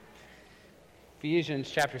Ephesians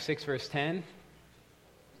chapter 6, verse 10.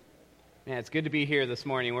 Man, it's good to be here this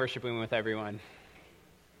morning worshiping with everyone.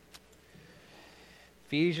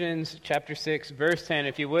 Ephesians chapter 6, verse 10.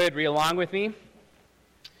 If you would, read along with me.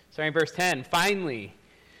 Starting verse 10. Finally,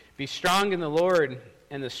 be strong in the Lord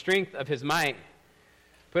and the strength of his might.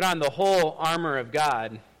 Put on the whole armor of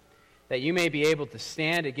God, that you may be able to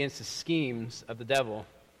stand against the schemes of the devil.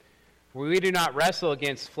 For we do not wrestle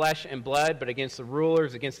against flesh and blood, but against the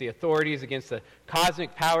rulers, against the authorities, against the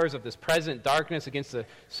cosmic powers of this present darkness, against the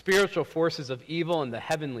spiritual forces of evil in the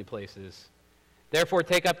heavenly places. Therefore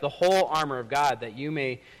take up the whole armor of God, that you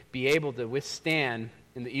may be able to withstand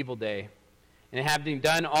in the evil day, and having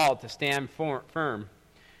done all, to stand firm.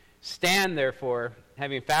 Stand, therefore,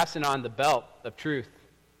 having fastened on the belt of truth,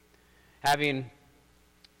 having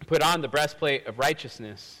put on the breastplate of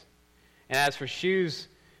righteousness, and as for shoes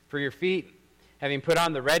for your feet, having put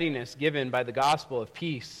on the readiness given by the gospel of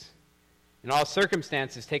peace. In all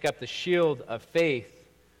circumstances, take up the shield of faith,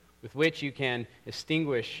 with which you can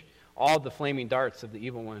extinguish all the flaming darts of the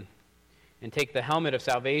evil one. And take the helmet of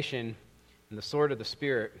salvation and the sword of the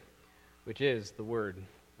Spirit, which is the word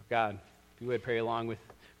of God. If you would, pray along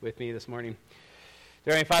with me this morning.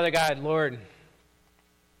 Dear Father God, Lord,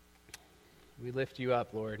 we lift you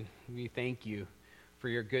up, Lord. We thank you for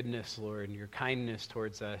your goodness, Lord, and your kindness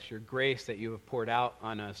towards us, your grace that you have poured out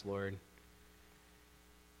on us, Lord.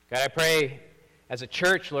 God, I pray as a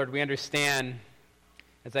church, Lord, we understand,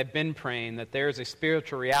 as I've been praying, that there is a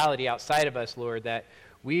spiritual reality outside of us, Lord, that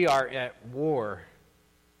we are at war.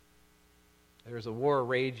 There is a war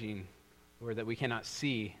raging, Lord, that we cannot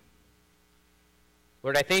see.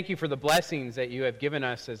 Lord, I thank you for the blessings that you have given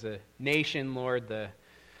us as a nation, Lord, the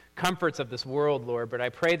comforts of this world, Lord, but I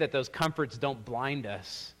pray that those comforts don't blind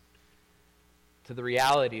us to the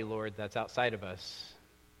reality, Lord, that's outside of us.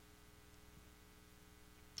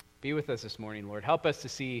 Be with us this morning, Lord. Help us to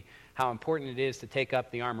see how important it is to take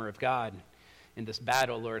up the armor of God in this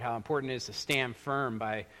battle, Lord, how important it is to stand firm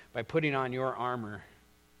by putting on your armor.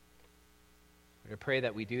 Lord, I pray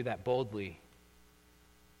that we do that boldly,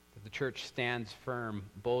 that the church stands firm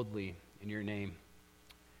boldly in your name.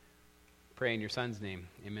 Pray in your Son's name.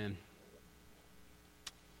 Amen.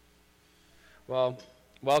 Well,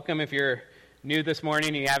 welcome if you're new this morning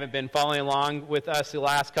and you haven't been following along with us the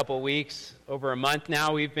last couple of weeks. Over a month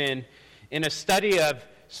now, we've been in a study of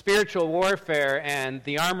spiritual warfare and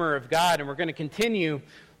the armor of God, and we're going to continue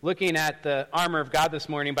looking at the armor of God this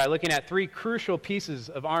morning by looking at three crucial pieces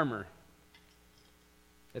of armor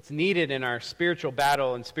that's needed in our spiritual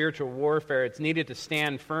battle and spiritual warfare. It's needed to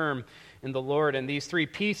stand firm in the Lord. And these three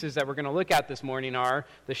pieces that we're going to look at this morning are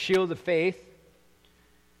the shield of faith,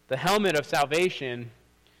 the helmet of salvation,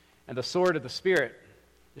 and the sword of the Spirit.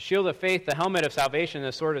 The shield of faith, the helmet of salvation, and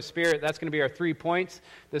the sword of the Spirit, that's going to be our 3 points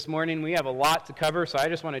this morning. We have a lot to cover, so I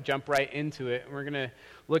just want to jump right into it. We're going to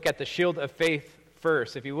look at the shield of faith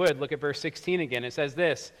first. If you would, look at verse 16 again. It says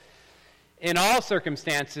this: in all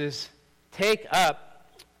circumstances, take up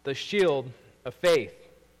the shield of faith.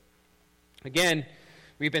 Again,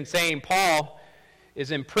 we've been saying Paul is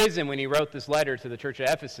in prison when he wrote this letter to the church of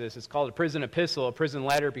Ephesus. It's called a prison epistle, a prison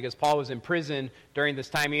letter, because Paul was in prison during this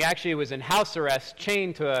time. He actually was in house arrest,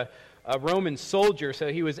 chained to a Roman soldier,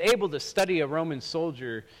 so he was able to study a Roman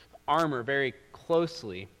soldier armor very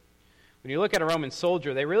closely. When you look at a Roman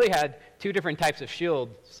soldier, they really had two different types of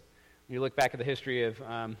shields. When you look back at the history of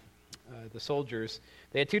the soldiers,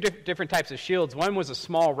 they had two different types of shields. One was a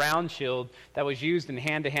small round shield that was used in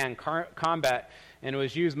hand-to-hand combat, and it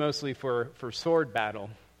was used mostly for sword battle.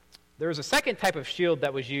 There was a second type of shield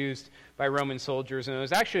that was used by Roman soldiers, and it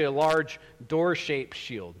was actually a large door-shaped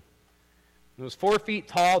shield. It was 4 feet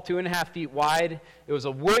tall, 2.5 feet wide. It was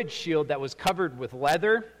a wood shield that was covered with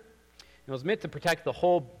leather. It was meant to protect the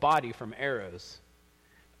whole body from arrows.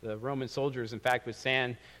 The Roman soldiers, in fact, would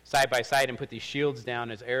stand side by side and put these shields down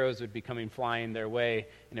as arrows would be coming flying their way,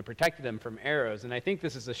 and it protected them from arrows. And I think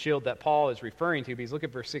this is the shield that Paul is referring to, because look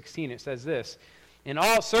at verse 16. It says this: in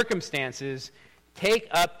all circumstances, take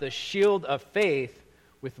up the shield of faith,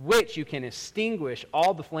 with which you can extinguish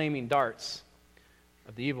all the flaming darts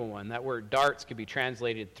of the evil one. That word darts could be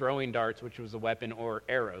translated throwing darts, which was a weapon, or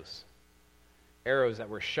arrows that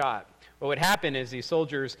were shot. What would happen is these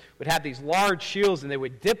soldiers would have these large shields, and they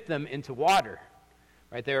would dip them into water.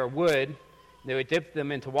 Right, they are wood. They would dip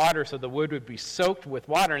them into water so the wood would be soaked with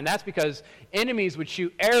water. And that's because enemies would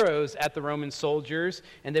shoot arrows at the Roman soldiers,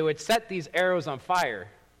 and they would set these arrows on fire.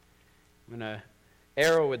 When an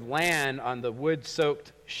arrow would land on the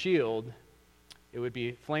wood-soaked shield,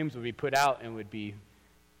 flames would be put out and would be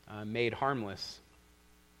made harmless.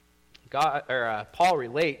 Paul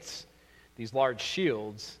relates these large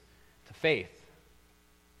shields to faith.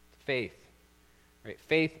 Faith. Right?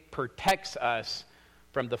 Faith protects us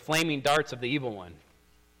from the flaming darts of the evil one,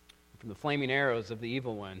 from the flaming arrows of the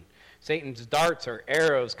evil one. Satan's darts or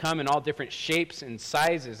arrows come in all different shapes and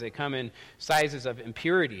sizes. They come in sizes of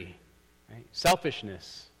impurity, right?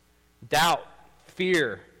 Selfishness, doubt,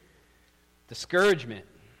 fear, discouragement,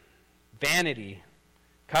 vanity,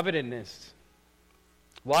 covetousness,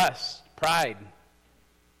 lust, pride.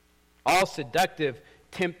 All seductive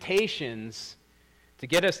temptations to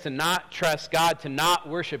get us to not trust God, to not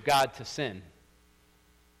worship God, to sin.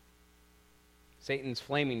 Satan's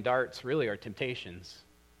flaming darts really are temptations.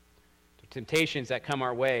 They're temptations that come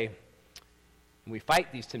our way, and we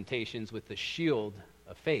fight these temptations with the shield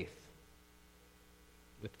of faith.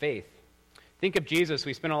 With faith. Think of Jesus.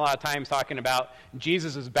 We spent a lot of time talking about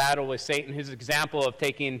Jesus' battle with Satan, his example of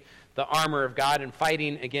taking the armor of God and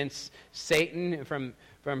fighting against Satan from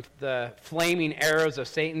the flaming arrows of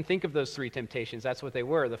Satan. Think of those three temptations. That's what they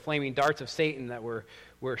were, the flaming darts of Satan that were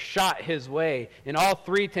shot his way. In all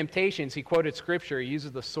three temptations, he quoted Scripture. He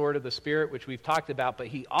uses the sword of the Spirit, which we've talked about, but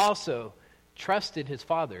he also trusted his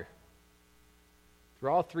Father.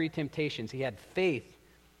 Through all three temptations, he had faith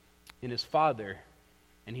in his Father,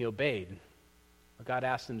 and he obeyed what God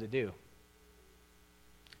asked him to do.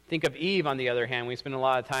 Think of Eve, on the other hand. We spent a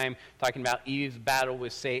lot of time talking about Eve's battle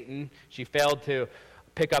with Satan. She failed to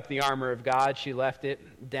pick up the armor of God. She left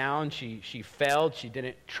it down. She failed. She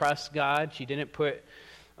didn't trust God. She didn't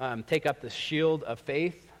take up the shield of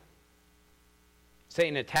faith.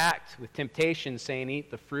 Satan attacked with temptation, saying,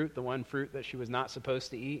 eat the fruit, the one fruit that she was not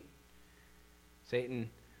supposed to eat. Satan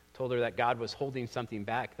told her that God was holding something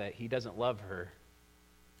back, that he doesn't love her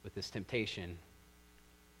with this temptation.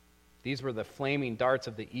 These were the flaming darts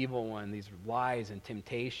of the evil one, these lies and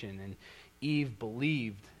temptation, and Eve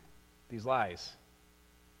believed these lies.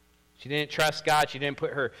 She didn't trust God. She didn't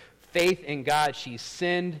put her faith in God. She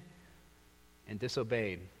sinned and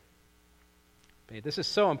disobeyed. Okay, this is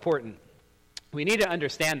so important. We need to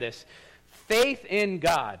understand this. Faith in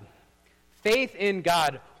God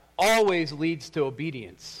always leads to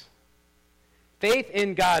obedience. Faith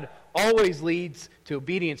in God always leads to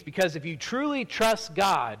obedience, because if you truly trust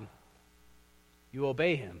God, you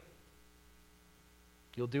obey him.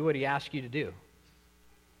 You'll do what he asks you to do.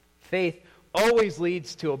 Faith always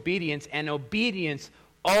leads to obedience, and obedience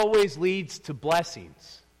always leads to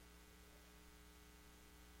blessings.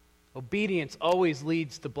 Obedience always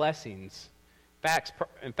leads to blessings.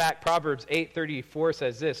 In fact, Proverbs 8:34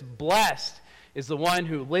 says this, blessed is the one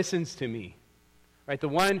who listens to me. Right? The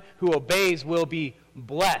one who obeys will be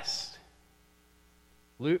blessed.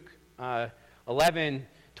 Luke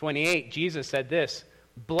 11:28, Jesus said this,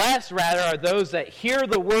 blessed rather are those that hear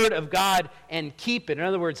the word of God and keep it. In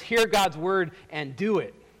other words, hear God's word and do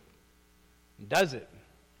it. And does it.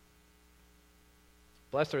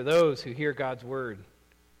 Blessed are those who hear God's word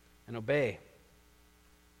and obey.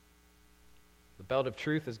 The belt of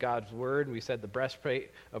truth is God's word. We said the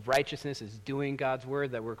breastplate of righteousness is doing God's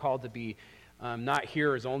word, that we're called to be not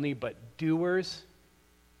hearers only, but doers.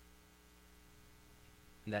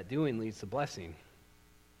 And that doing leads to blessing.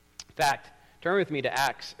 In fact, turn with me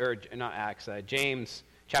to James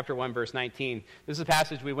chapter 1, verse 19. This is a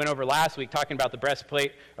passage we went over last week, talking about the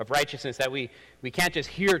breastplate of righteousness, that we can't just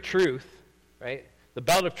hear truth, right? The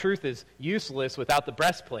belt of truth is useless without the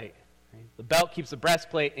breastplate. Right? The belt keeps the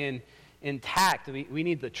breastplate intact. We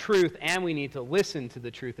need the truth, and we need to listen to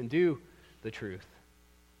the truth and do the truth.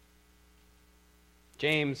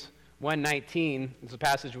 James 1:19 is a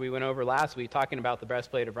passage we went over last week, talking about the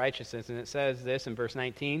breastplate of righteousness, and it says this in verse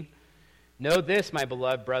 19, know this, my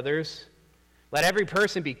beloved brothers, let every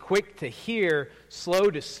person be quick to hear, slow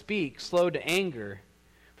to speak, slow to anger.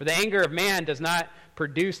 For the anger of man does not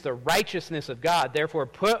produce the righteousness of God. Therefore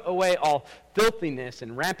put away all filthiness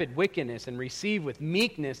and rampant wickedness, and receive with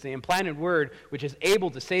meekness the implanted word, which is able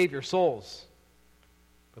to save your souls.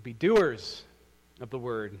 But be doers of the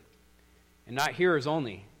word, and not hearers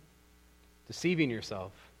only, deceiving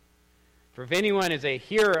yourself. For if anyone is a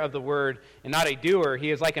hearer of the word and not a doer, he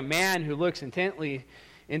is like a man who looks intently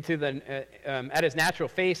into at his natural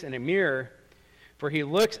face in a mirror. For he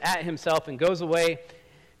looks at himself and goes away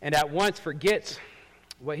and at once forgets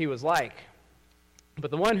what he was like.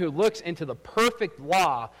 But the one who looks into the perfect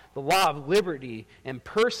law, the law of liberty, and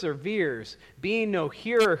perseveres, being no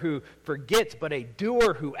hearer who forgets, but a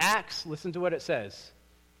doer who acts, listen to what it says,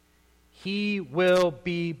 he will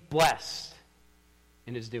be blessed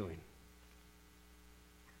in his doing.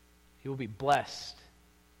 He will be blessed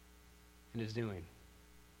in his doing.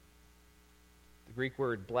 The Greek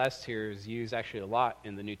word blessed here is used actually a lot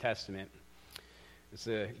in the New Testament. It's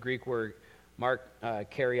the Greek word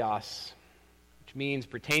kairios, which means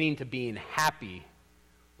pertaining to being happy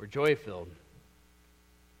or joy-filled.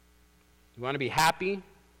 You want to be happy?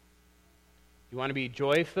 You want to be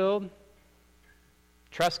joy-filled?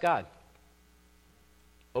 Trust God.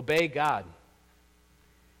 Obey God.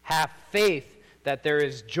 Have faith that there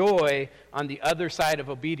is joy on the other side of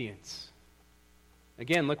obedience.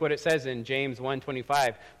 Again, look what it says in James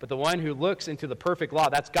 1:25. But the one who looks into the perfect law,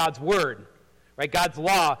 that's God's word, right? God's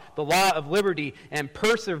law, the law of liberty, and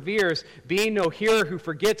perseveres, being no hearer who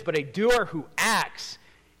forgets, but a doer who acts,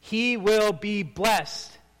 he will be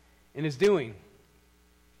blessed in his doing.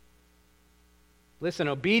 Listen,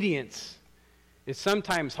 obedience is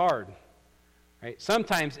sometimes hard. Right?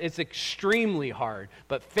 Sometimes it's extremely hard,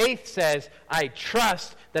 but faith says, I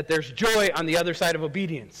trust that there's joy on the other side of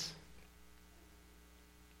obedience.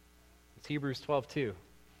 It's Hebrews 12:2.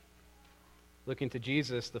 Looking to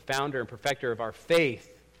Jesus, the founder and perfecter of our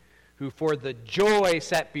faith, who for the joy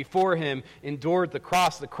set before him endured the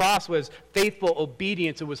cross. The cross was faithful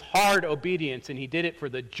obedience. It was hard obedience, and he did it for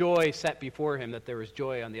the joy set before him, that there was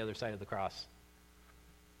joy on the other side of the cross.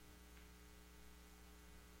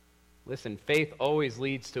 Listen, faith always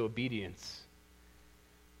leads to obedience.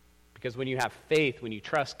 Because when you have faith, when you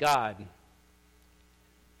trust God,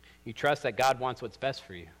 you trust that God wants what's best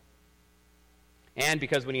for you. And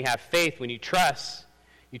because when you have faith, when you trust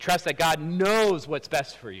that God knows what's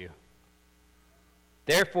best for you.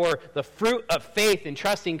 Therefore, the fruit of faith in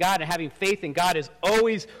trusting God and having faith in God is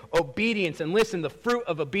always obedience. And listen, the fruit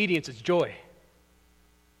of obedience is joy.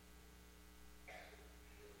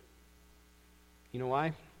 You know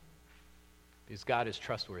why? Because God is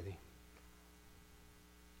trustworthy.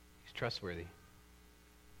 He's trustworthy.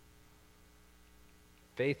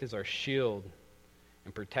 Faith is our shield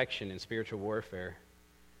and protection in spiritual warfare.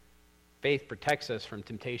 Faith protects us from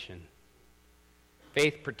temptation.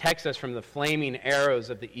 Faith protects us from the flaming arrows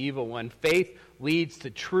of the evil one. Faith leads to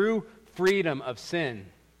true freedom of sin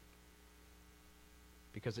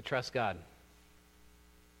because it trusts God.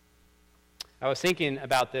 I was thinking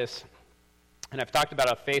about this, and I've talked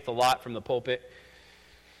about faith a lot from the pulpit,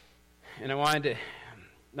 and I wanted to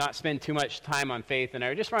not spend too much time on faith, and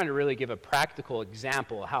I just wanted to really give a practical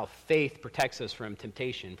example of how faith protects us from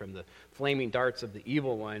temptation, from the flaming darts of the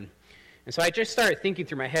evil one. And so I just started thinking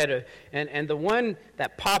through my head, and the one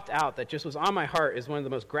that popped out that just was on my heart is one of the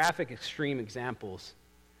most graphic, extreme examples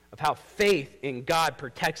of how faith in God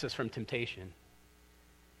protects us from temptation.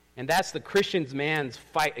 And that's the Christian man's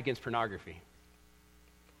fight against pornography.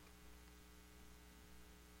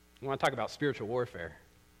 You want to talk about spiritual warfare?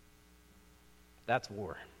 That's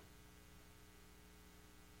war.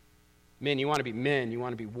 Men, you want to be men. You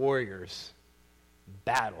want to be warriors.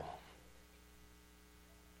 Battle.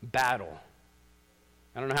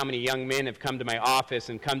 I don't know how many young men have come to my office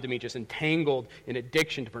and come to me just entangled in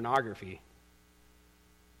addiction to pornography.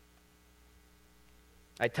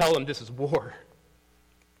 I tell them this is war.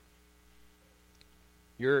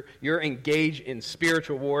 You're engaged in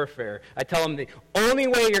spiritual warfare. I tell them the only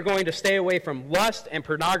way you're going to stay away from lust and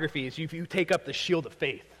pornography is if you take up the shield of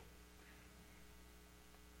faith.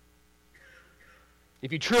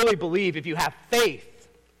 If you truly believe, if you have faith,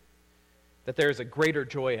 that there's a greater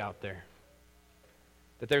joy out there,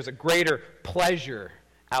 that there's a greater pleasure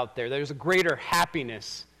out there, there's a greater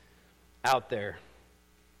happiness out there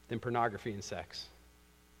than pornography and sex.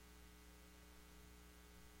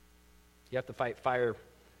 You have to fight fire,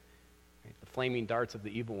 right? The flaming darts of the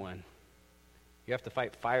evil one. You have to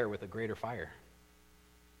fight fire with a greater fire.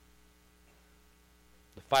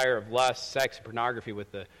 The fire of lust, sex, and pornography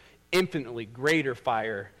with the infinitely greater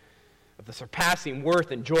fire of the surpassing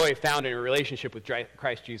worth and joy found in a relationship with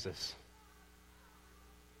Christ Jesus.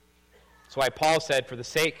 That's why Paul said, for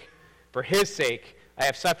his sake, I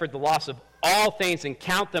have suffered the loss of all things and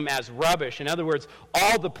count them as rubbish. In other words,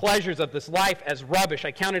 all the pleasures of this life as rubbish.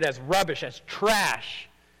 I count it as rubbish, as trash,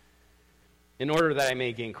 in order that I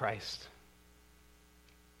may gain Christ.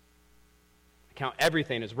 I count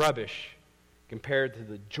everything as rubbish compared to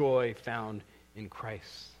the joy found in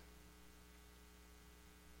Christ.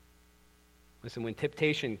 Listen, when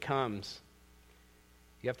temptation comes,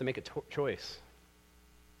 you have to make a choice.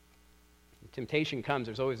 When temptation comes,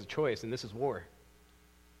 there's always a choice, and this is war.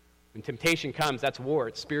 When temptation comes, that's war.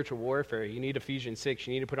 It's spiritual warfare. You need Ephesians 6.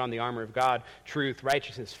 You need to put on the armor of God, truth,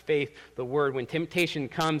 righteousness, faith, the word. When temptation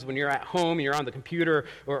comes, when you're at home, you're on the computer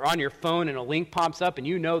or on your phone, and a link pops up, and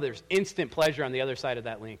you know there's instant pleasure on the other side of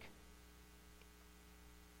that link.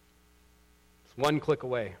 It's one click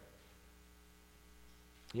away.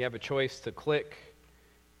 You have a choice to click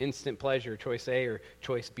instant pleasure, choice A, or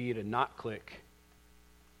choice B to not click.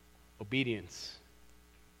 Obedience.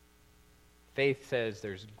 Faith says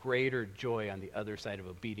there's greater joy on the other side of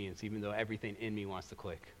obedience, even though everything in me wants to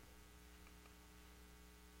click.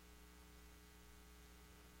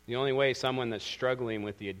 The only way someone that's struggling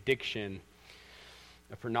with the addiction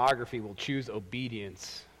of pornography will choose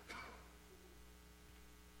obedience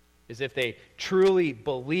is if they truly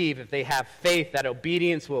believe, if they have faith, that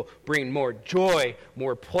obedience will bring more joy,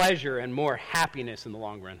 more pleasure, and more happiness in the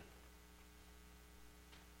long run.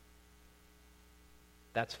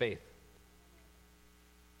 That's faith.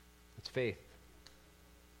 That's faith.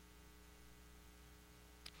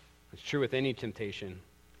 It's true with any temptation.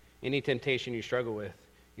 Any temptation you struggle with,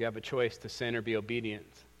 you have a choice to sin or be obedient.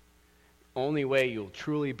 The only way you'll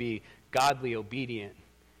truly be godly obedient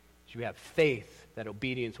is you have faith that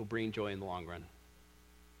obedience will bring joy in the long run.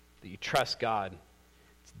 That you trust God.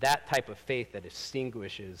 It's that type of faith that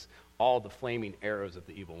extinguishes all the flaming arrows of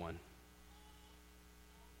the evil one.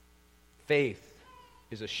 Faith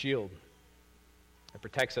is a shield that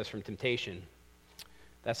protects us from temptation.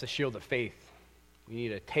 That's the shield of faith. We need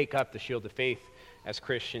to take up the shield of faith as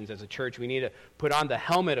Christians, as a church. We need to put on the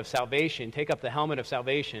helmet of salvation. Take up the helmet of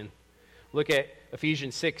salvation. Look at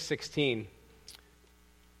Ephesians 6:16.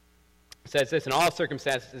 It says this, in all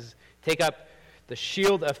circumstances, take up the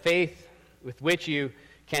shield of faith with which you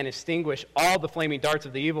can extinguish all the flaming darts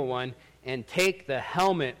of the evil one, and take the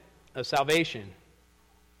helmet of salvation.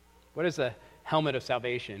 What is the helmet of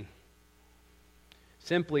salvation?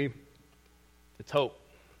 Simply, it's hope.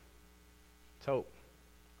 It's hope.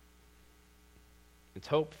 It's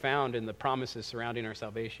hope found in the promises surrounding our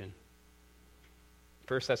salvation.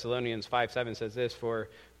 1 Thessalonians 5:7 says this, for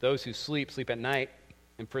those who sleep, sleep at night,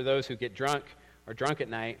 and for those who get drunk, are drunk at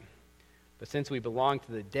night. But since we belong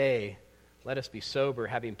to the day, let us be sober,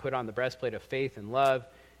 having put on the breastplate of faith and love,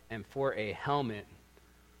 and for a helmet,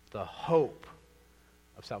 the hope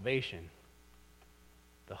of salvation.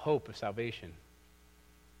 The hope of salvation.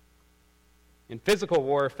 In physical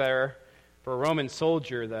warfare, for a Roman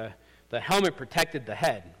soldier, the helmet protected the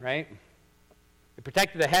head, right? It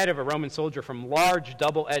protected the head of a Roman soldier from large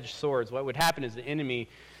double-edged swords. What would happen is the enemy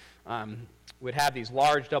would have these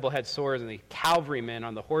large double-edged swords, and the cavalrymen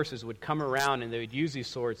on the horses would come around, and they would use these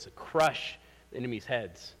swords to crush the enemy's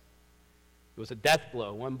heads. It was a death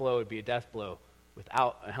blow. One blow would be a death blow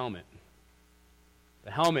without a helmet.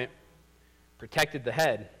 The helmet protected the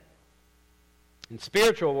head. In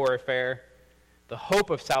spiritual warfare, the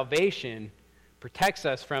hope of salvation protects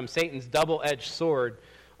us from Satan's double-edged sword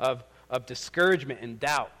of discouragement and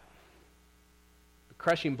doubt. The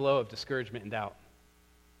crushing blow of discouragement and doubt.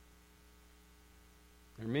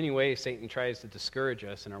 There are many ways Satan tries to discourage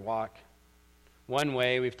us in our walk. One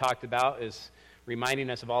way we've talked about is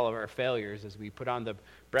reminding us of all of our failures. As we put on the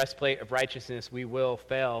breastplate of righteousness, we will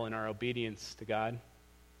fail in our obedience to God.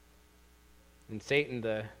 And Satan,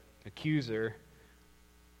 the accuser,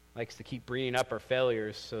 likes to keep bringing up our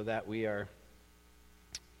failures so that we are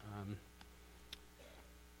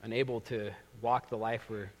unable to walk the life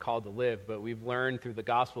we're called to live. But we've learned through the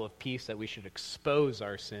gospel of peace that we should expose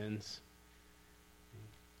our sins,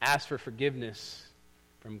 ask for forgiveness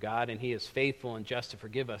from God, and He is faithful and just to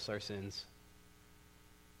forgive us our sins.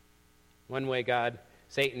 One way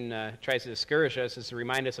Satan tries to discourage us is to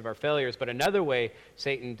remind us of our failures, but another way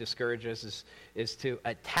Satan discourages us is to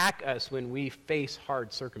attack us when we face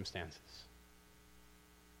hard circumstances.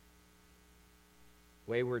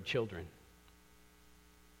 Wayward children,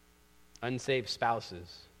 unsaved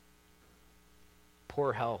spouses,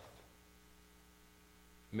 poor health,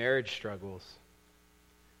 marriage struggles,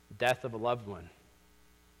 death of a loved one,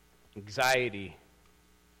 anxiety,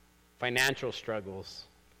 financial struggles,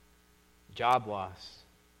 job loss.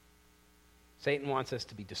 Satan wants us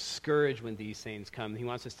to be discouraged when these things come. He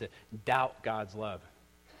wants us to doubt God's love.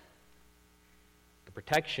 The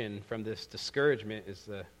protection from this discouragement is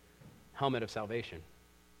the helmet of salvation.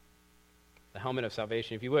 The helmet of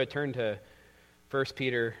salvation. If you would, turn to 1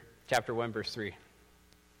 Peter chapter 1, verse 3.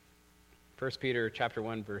 1 Peter chapter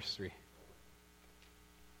 1, verse 3.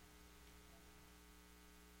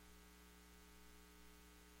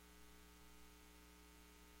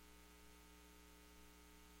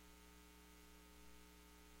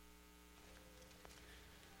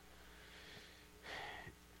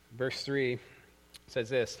 Verse 3 says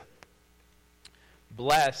this,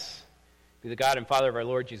 blessed be the God and Father of our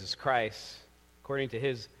Lord Jesus Christ, according to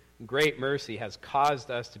His great mercy, has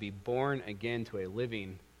caused us to be born again to a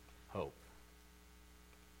living hope.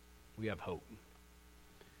 We have hope.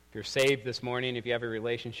 If you're saved this morning, if you have a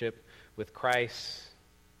relationship with Christ,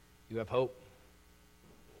 you have hope.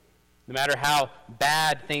 No matter how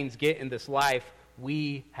bad things get in this life,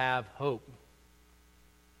 we have hope.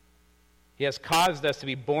 He has caused us to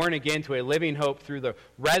be born again to a living hope through the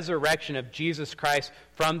resurrection of Jesus Christ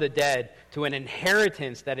from the dead, to an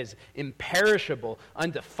inheritance that is imperishable,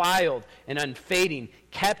 undefiled, and unfading,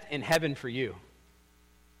 kept in heaven for you.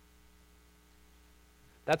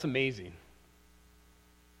 That's amazing.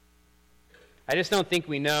 I just don't think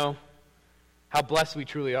we know how blessed we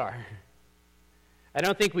truly are. I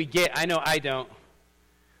don't think we get, I know I don't,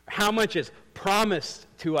 how much is promised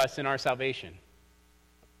to us in our salvation.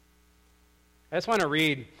 I just want to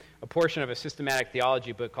read a portion of a systematic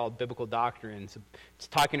theology book called Biblical Doctrines. It's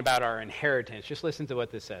talking about our inheritance. Just listen to what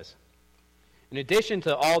this says. In addition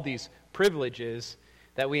to all these privileges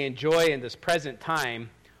that we enjoy in this present time,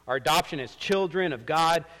 our adoption as children of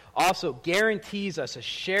God also guarantees us a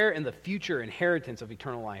share in the future inheritance of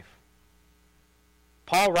eternal life.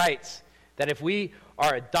 Paul writes that if we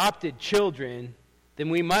are adopted children, then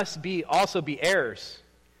we must also be heirs.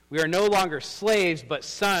 We are no longer slaves, but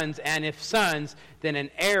sons, and if sons, then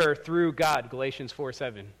an heir through God, Galatians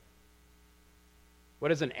 4:7.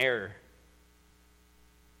 What is an heir?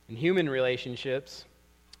 In human relationships,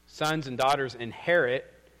 sons and daughters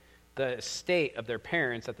inherit the estate of their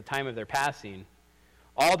parents at the time of their passing.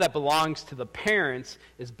 All that belongs to the parents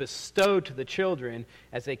is bestowed to the children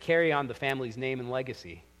as they carry on the family's name and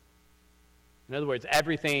legacy. In other words,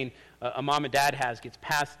 everything a mom and dad has gets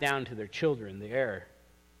passed down to their children, the heir.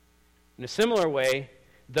 In a similar way,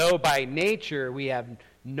 though by nature we have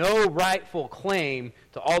no rightful claim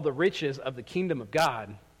to all the riches of the kingdom of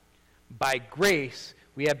God, by grace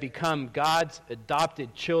we have become God's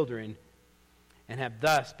adopted children and have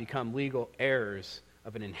thus become legal heirs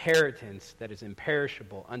of an inheritance that is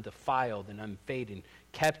imperishable, undefiled, and unfading,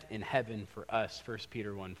 kept in heaven for us, 1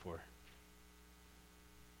 Peter 1:4.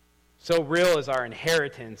 So real is our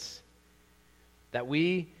inheritance that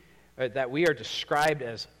we are described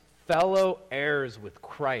as fellow heirs with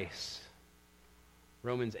Christ,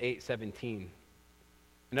 Romans 8:17.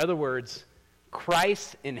 In other words,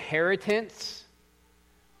 Christ's inheritance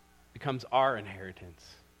becomes our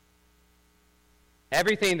inheritance.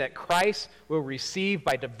 Everything that Christ will receive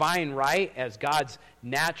by divine right as God's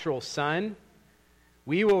natural son,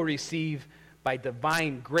 we will receive by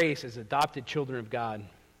divine grace as adopted children of God.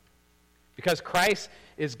 Because Christ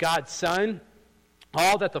is God's son,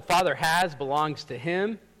 all that the Father has belongs to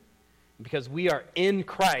him. Because we are in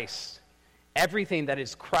Christ, everything that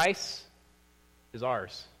is Christ's is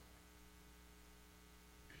ours.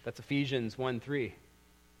 That's Ephesians 1:3.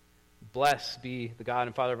 Blessed be the God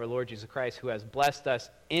and Father of our Lord Jesus Christ, who has blessed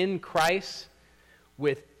us in Christ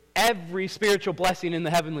with every spiritual blessing in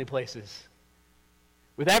the heavenly places.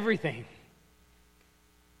 With everything.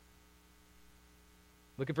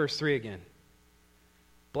 Look at verse 3 again.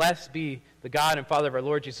 Blessed be the God and Father of our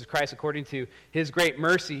Lord Jesus Christ, according to his great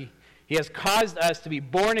mercy, he has caused us to be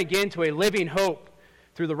born again to a living hope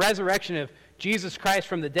through the resurrection of Jesus Christ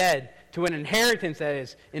from the dead, to an inheritance that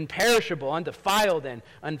is imperishable, undefiled, and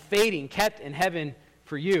unfading, kept in heaven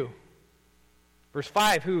for you. Verse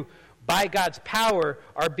 5, who by God's power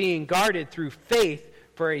are being guarded through faith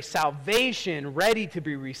for a salvation ready to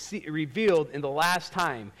be revealed in the last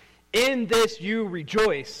time. In this you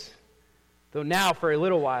rejoice, though now for a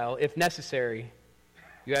little while, if necessary,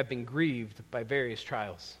 you have been grieved by various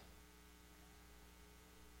trials.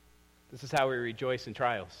 This is how we rejoice in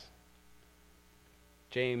trials.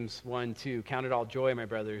 James 1:2, count it all joy, my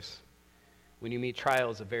brothers, when you meet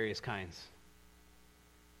trials of various kinds.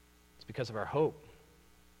 It's because of our hope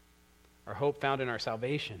found in our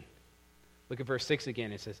salvation. Look at verse 6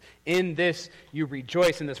 again. It says, in this you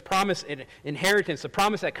rejoice, in this promise, inheritance, the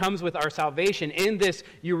promise that comes with our salvation. In this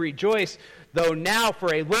you rejoice, though now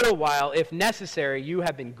for a little while, if necessary, you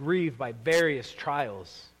have been grieved by various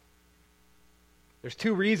trials. There's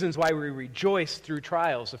two reasons why we rejoice through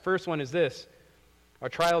trials. The first one is this. Our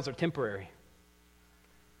trials are temporary.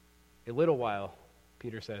 A little while,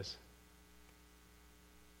 Peter says.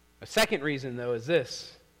 A second reason, though, is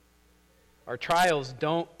this. Our trials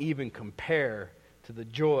don't even compare to the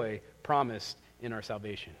joy promised in our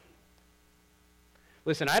salvation.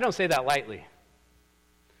 Listen, I don't say that lightly.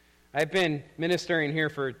 I've been ministering here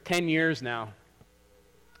for 10 years now,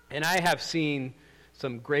 and I have seen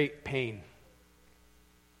some great pain.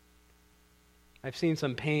 I've seen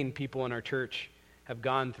some pain people in our church have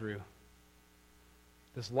gone through.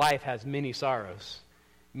 This life has many sorrows,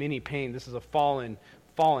 many pain. This is a fallen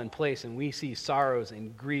place, and we see sorrows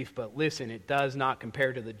and grief, but listen, it does not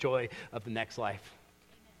compare to the joy of the next life.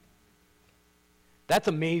 That's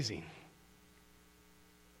amazing.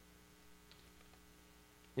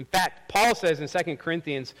 In fact, Paul says in 2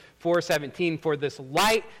 Corinthians 4:17, for this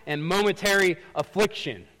light and momentary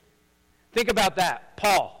affliction. Think about that,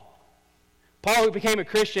 Paul. Paul became a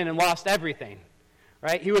Christian and lost everything.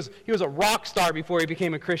 Right? He was a rock star before he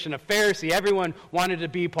became a Christian, a Pharisee. Everyone wanted to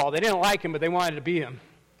be Paul. They didn't like him, but they wanted to be him.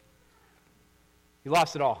 He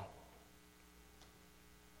lost it all.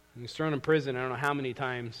 He was thrown in prison I don't know how many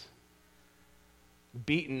times.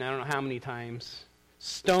 Beaten I don't know how many times.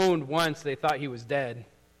 Stoned once, they thought he was dead.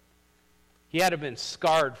 He had to have been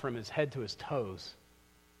scarred from his head to his toes.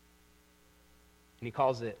 And he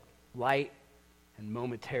calls it light and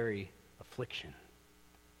momentary affliction.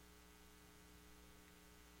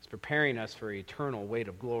 Preparing us for eternal weight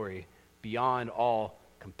of glory beyond all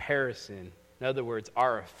comparison. In other words,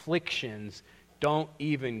 our afflictions don't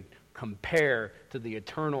even compare to the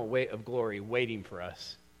eternal weight of glory waiting for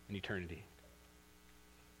us in eternity.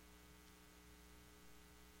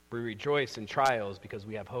 We rejoice in trials because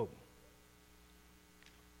we have hope.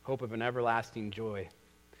 Hope of an everlasting joy.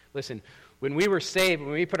 Listen, when we were saved,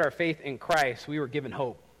 when we put our faith in Christ, we were given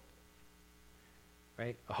hope.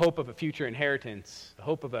 Right? A hope of a future inheritance, a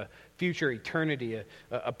hope of a future eternity,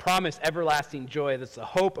 a promised everlasting joy that's the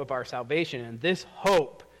hope of our salvation. And this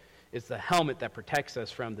hope is the helmet that protects us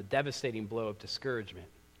from the devastating blow of discouragement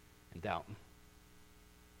and doubt.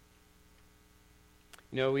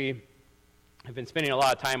 You know, we have been spending a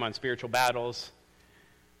lot of time on spiritual battles.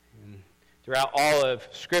 And throughout all of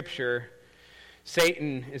Scripture,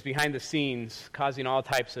 Satan is behind the scenes, causing all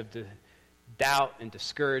types of doubt and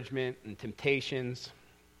discouragement and temptations.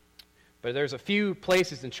 But there's a few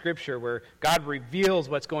places in Scripture where God reveals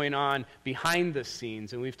what's going on behind the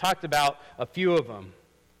scenes, and we've talked about a few of them.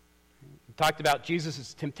 We talked about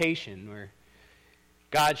Jesus' temptation, where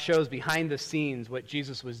God shows behind the scenes what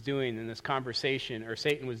Jesus was doing in this conversation, or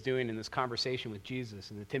Satan was doing in this conversation with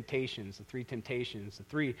Jesus, and the temptations, the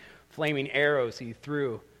three flaming arrows he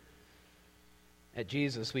threw at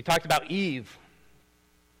Jesus. We talked about Eve.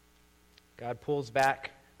 God pulls back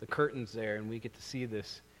the curtains there, and we get to see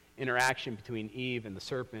this interaction between Eve and the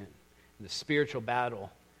serpent and the spiritual battle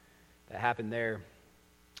that happened there.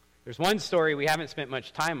 There's one story we haven't spent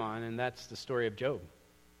much time on, and that's the story of Job.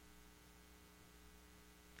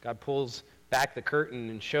 God pulls back the curtain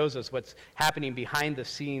and shows us what's happening behind the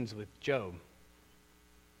scenes with Job.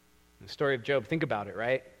 The story of Job, think about it,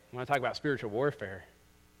 right? I want to talk about spiritual warfare.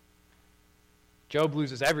 Job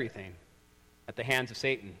loses everything at the hands of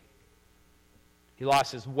Satan. He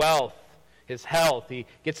lost his wealth, his health. He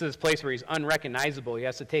gets to this place where he's unrecognizable. He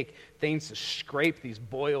has to take things to scrape these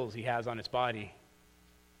boils he has on his body.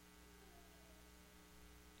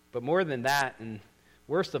 But more than that, and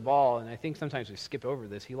worst of all, and I think sometimes we skip over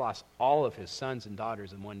this, he lost all of his sons and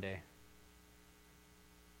daughters in one day.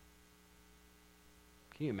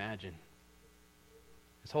 Can you imagine?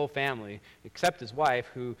 His whole family, except his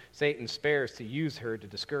wife, who Satan spares to use her to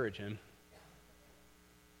discourage him.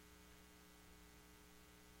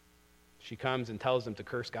 She comes and tells him to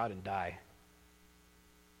curse God and die.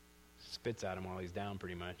 Spits at him while he's down,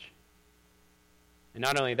 pretty much. And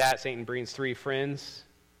not only that, Satan brings 3 friends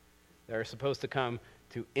that are supposed to come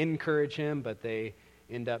to encourage him, but they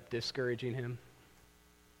end up discouraging him.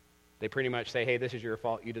 They pretty much say, hey, this is your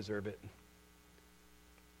fault, you deserve it.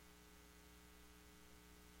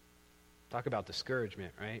 Talk about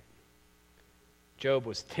discouragement, right? Job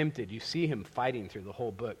was tempted. You see him fighting through the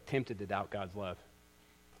whole book, tempted to doubt God's love.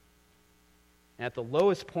 And at the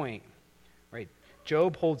lowest point, right,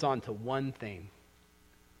 Job holds on to one thing.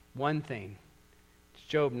 One thing. It's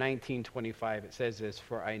Job 19:25. It says this,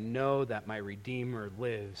 "For I know that my Redeemer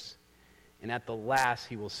lives, and at the last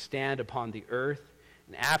he will stand upon the earth,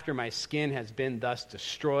 and after my skin has been thus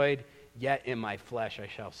destroyed, yet in my flesh I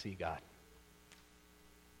shall see God."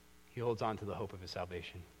 He holds on to the hope of his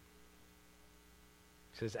salvation.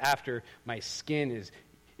 He says, after my skin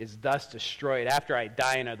is thus destroyed, after I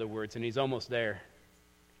die, in other words, and he's almost there.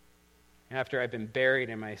 After I've been buried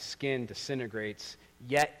and my skin disintegrates,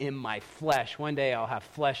 yet in my flesh, one day I'll have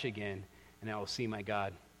flesh again, and I will see my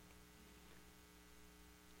God.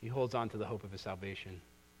 He holds on to the hope of his salvation,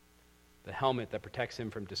 the helmet that protects him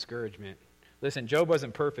from discouragement. Listen, Job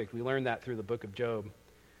wasn't perfect. We learned that through the book of Job.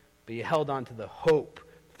 But he held on to the hope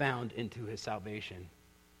found into his salvation.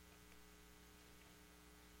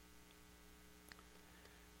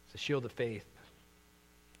 It's the shield of faith,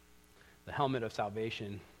 the helmet of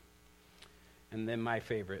salvation, and then my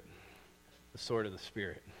favorite, the sword of the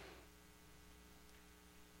Spirit.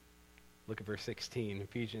 Look at verse 16,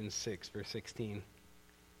 Ephesians 6, verse 16. It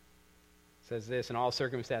says this, "In all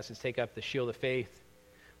circumstances take up the shield of faith,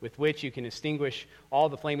 with which you can extinguish all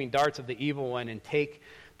the flaming darts of the evil one, and take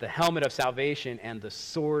the helmet of salvation and the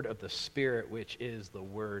sword of the Spirit, which is the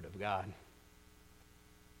Word of God."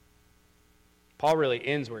 Paul really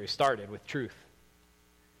ends where he started, with truth.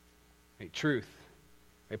 Right? Truth.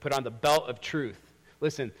 Right? Put on the belt of truth.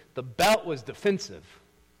 Listen, the belt was defensive.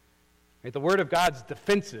 Right? The Word of God's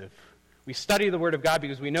defensive. We study the Word of God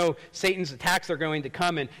because we know Satan's attacks are going to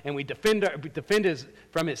come, and we defend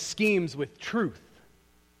from his schemes with truth.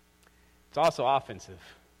 It's also offensive.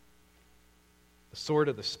 The sword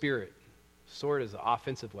of the Spirit. Sword is an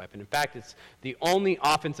offensive weapon. In fact, it's the only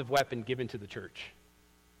offensive weapon given to the church.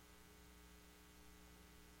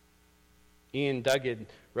 Ian Duggan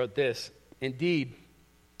wrote this, "Indeed,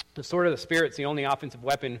 the sword of the Spirit is the only offensive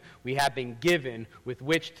weapon we have been given with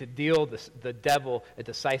which to deal the devil a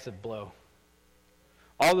decisive blow.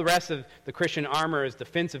 All the rest of the Christian armor is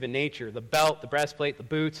defensive in nature. The belt, the breastplate, the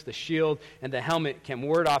boots, the shield, and the helmet can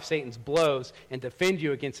ward off Satan's blows and defend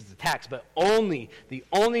you against his attacks. But the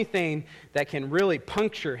only thing that can really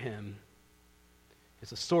puncture him is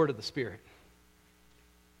the sword of the Spirit,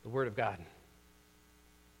 the Word of God." I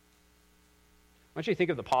want you to think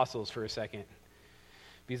of the apostles for a second.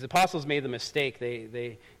 Because the apostles made the mistake.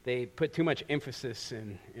 They put too much emphasis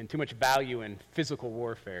and too much value in physical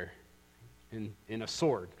warfare. In a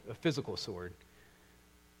sword, a physical sword.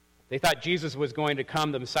 They thought Jesus was going to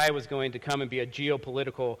come, the Messiah was going to come and be a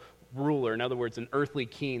geopolitical ruler. In other words, an earthly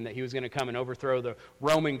king, that he was going to come and overthrow the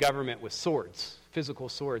Roman government with swords, physical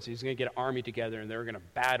swords. He was going to get an army together and they were going to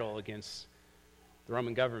battle against the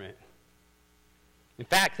Roman government. In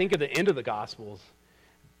fact, think of the end of the Gospels.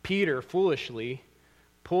 Peter foolishly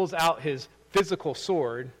pulls out his physical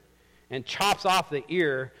sword and chops off the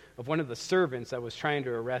ear of one of the servants that was trying to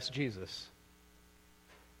arrest Jesus.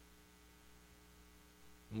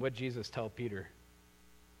 And what did Jesus tell Peter?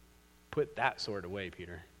 Put that sword away,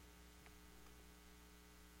 Peter.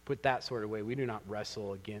 Put that sword away. We do not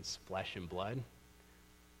wrestle against flesh and blood.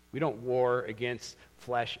 We don't war against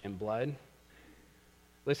flesh and blood.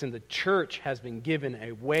 Listen, the church has been given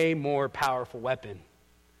a way more powerful weapon.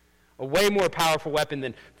 A way more powerful weapon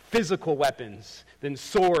than physical weapons, than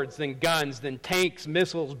swords, than guns, than tanks,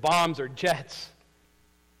 missiles, bombs, or jets.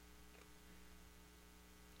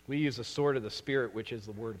 We use the sword of the Spirit, which is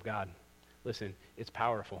the Word of God. Listen, it's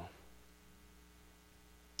powerful.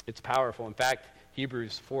 It's powerful. In fact,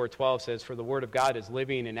 Hebrews 4:12 says, "For the Word of God is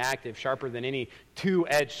living and active, sharper than any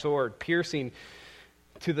two-edged sword, piercing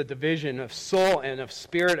to the division of soul and of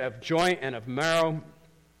spirit, of joint and of marrow,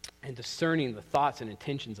 and discerning the thoughts and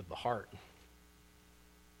intentions of the heart."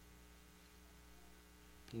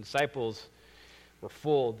 The disciples were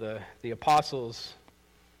fooled. The apostles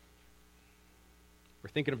were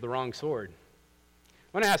thinking of the wrong sword. I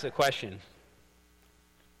want to ask a question.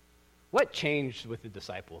 What changed with the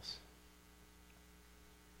disciples?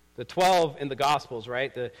 The 12 in the Gospels,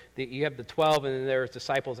 right? You have the 12 and then there's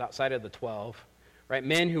disciples outside of the 12, right?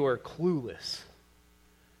 Men who are clueless,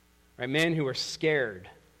 right? Men who are scared,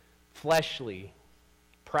 fleshly,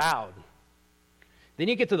 proud. Then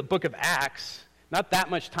you get to the book of Acts. Not that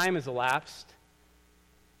much time has elapsed.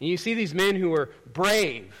 And you see these men who are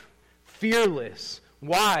brave, fearless,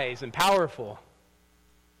 wise, and powerful.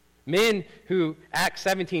 Men who, Acts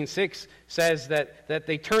 17:6 says that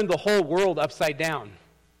they turned the whole world upside down.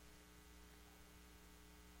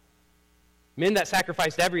 Men that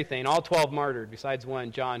sacrificed everything, all 12 martyred, besides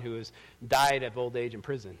one, John, who has died of old age in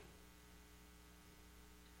prison.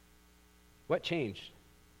 What changed?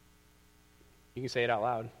 You can say it out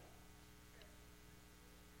loud.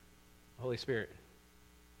 Holy Spirit.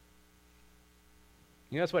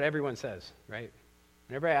 You know, that's what everyone says, right?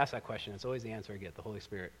 Whenever I ask that question, it's always the answer I get, the Holy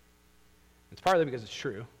Spirit. It's partly because it's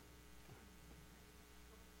true.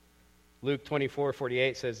 Luke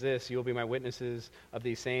 24:48 says this, "You will be my witnesses of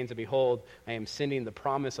these sayings, and behold, I am sending the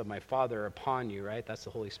promise of my Father upon you," right? That's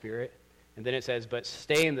the Holy Spirit. And then it says, "But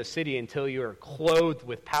stay in the city until you are clothed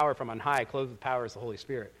with power from on high." Clothed with power is the Holy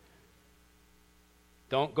Spirit.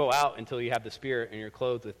 Don't go out until you have the Spirit and you're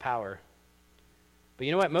clothed with power. But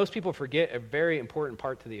you know what? Most people forget a very important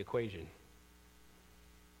part to the equation.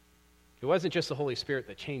 It wasn't just the Holy Spirit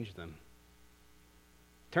that changed them.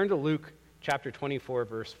 Turn to Luke chapter 24,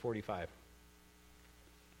 verse 45.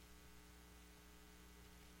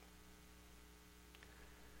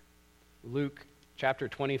 Luke chapter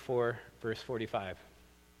 24, verse 45.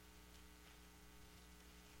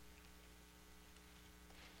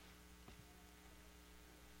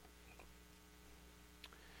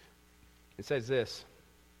 It says this,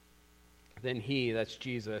 "Then he," that's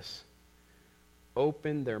Jesus,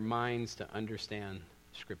 "opened their minds to understand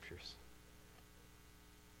Scriptures."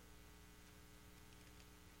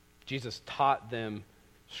 Jesus taught them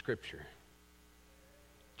Scripture.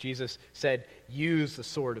 Jesus said, use the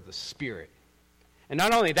sword of the Spirit. And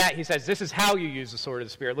not only that, he says, this is how you use the sword of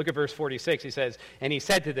the Spirit. Look at verse 46. He says, "And he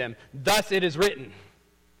said to them, thus it is written."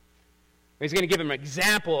 He's going to give him an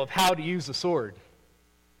example of how to use the sword.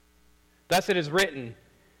 Thus it is written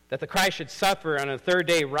that the Christ should suffer and on the third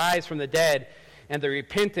day rise from the dead, and the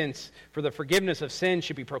repentance for the forgiveness of sins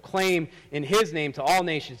should be proclaimed in his name to all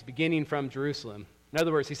nations, beginning from Jerusalem. In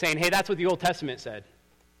other words, he's saying, hey, that's what the Old Testament said.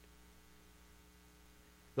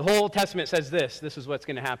 The whole Old Testament says this. This is what's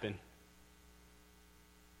going to happen.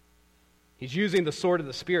 He's using the sword of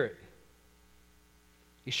the Spirit.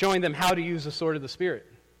 He's showing them how to use the sword of the Spirit.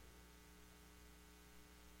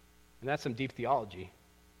 And that's some deep theology.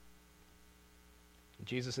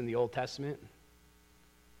 Jesus in the Old Testament,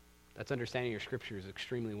 that's understanding your scriptures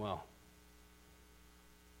extremely well.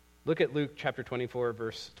 Look at Luke chapter 24,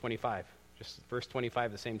 verse 25. Just verse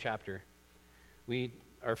 25, the same chapter. We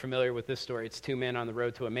are familiar with this story. It's two men on the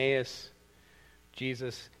road to Emmaus.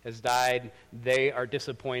 Jesus has died. They are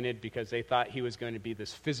disappointed because they thought he was going to be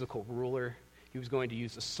this physical ruler. He was going to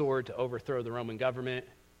use the sword to overthrow the Roman government.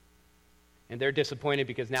 And they're disappointed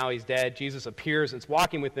because now he's dead. Jesus appears and is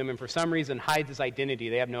walking with them and for some reason hides his identity.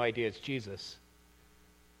 They have no idea it's Jesus.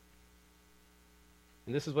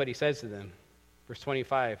 And this is what he says to them. Verse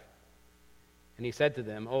 25. And he said to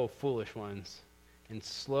them, "O foolish ones, and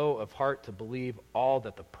slow of heart to believe all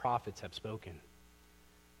that the prophets have spoken." He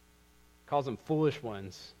calls them foolish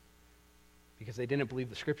ones because they didn't believe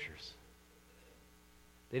the scriptures.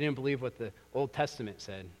 They didn't believe what the Old Testament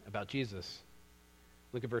said about Jesus.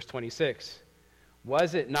 Look at verse 26.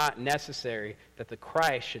 Was it not necessary that the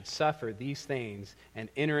Christ should suffer these things and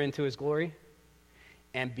enter into his glory?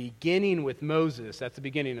 And beginning with Moses, that's the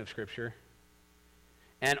beginning of Scripture,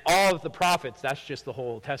 and all of the prophets, that's just the whole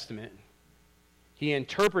Old Testament, he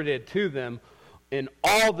interpreted to them in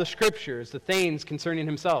all the Scriptures the things concerning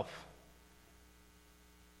himself.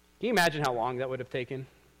 Can you imagine how long that would have taken?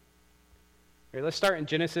 Right, let's start in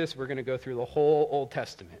Genesis. We're going to go through the whole Old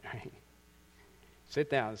Testament, right? Sit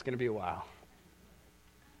down. It's going to be a while.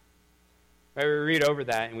 Right, we read over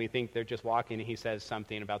that and we think they're just walking and he says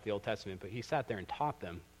something about the Old Testament, but he sat there and taught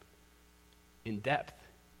them in depth,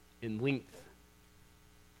 in length.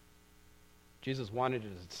 Jesus wanted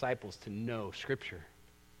his disciples to know Scripture.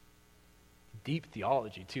 Deep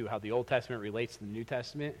theology, too, how the Old Testament relates to the New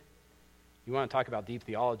Testament. You want to talk about deep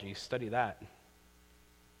theology, study that.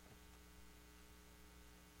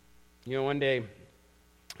 You know, one day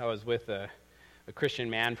I was with a Christian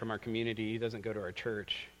man from our community. He doesn't go to our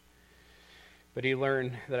church. But he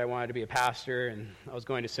learned that I wanted to be a pastor, and I was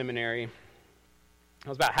going to seminary. I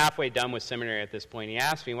was about halfway done with seminary at this point. He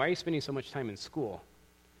asked me, "Why are you spending so much time in school?"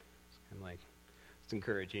 I'm like, it's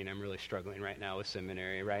encouraging. I'm really struggling right now with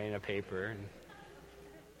seminary, writing a paper. And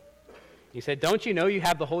he said, "Don't you know you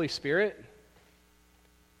have the Holy Spirit?"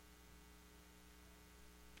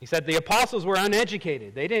 He said, "The apostles were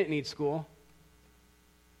uneducated. They didn't need school.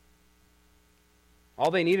 All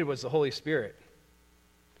they needed was the Holy Spirit."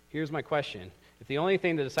 Here's my question. If the only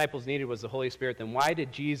thing the disciples needed was the Holy Spirit, then why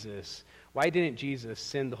didn't Jesus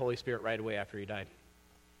send the Holy Spirit right away after he died?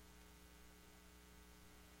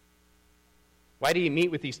 Why did he meet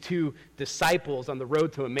with these two disciples on the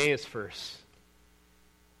road to Emmaus first?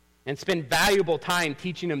 And spend valuable time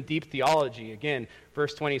teaching them deep theology. Again,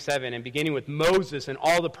 verse 27, and beginning with Moses and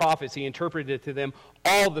all the prophets, he interpreted to them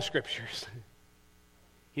all the scriptures.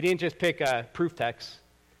 He didn't just pick a proof text.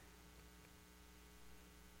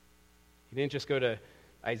 He didn't just go to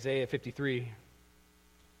Isaiah 53.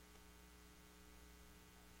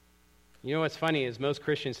 You know what's funny is most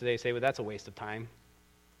Christians today say, well, that's a waste of time.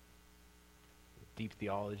 Deep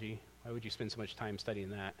theology. Why would you spend so much time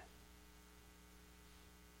studying that?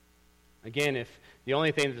 Again, if the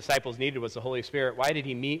only thing the disciples needed was the Holy Spirit, why did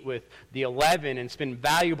he meet with the 11 and spend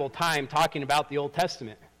valuable time talking about the Old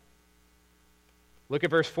Testament? Look at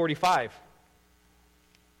verse 45.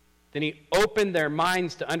 Then he opened their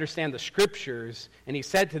minds to understand the Scriptures, and he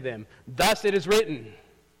said to them, "Thus it is written."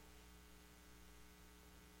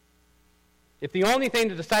 If the only thing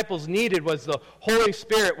the disciples needed was the Holy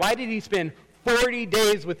Spirit, why did he spend 40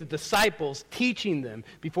 days with the disciples teaching them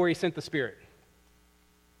before he sent the Spirit?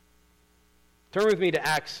 Turn with me to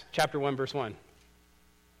Acts chapter 1, verse 1.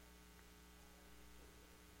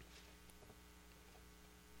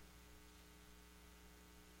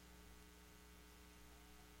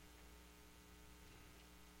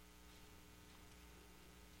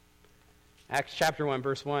 Acts chapter 1,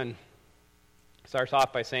 verse 1 starts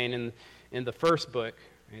off by saying in the first book,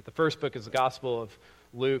 right, the first book is the Gospel of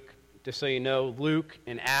Luke. Just so you know, Luke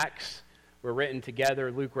and Acts were written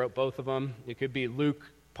together. Luke wrote both of them. It could be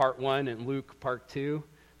Luke part 1 and Luke part 2.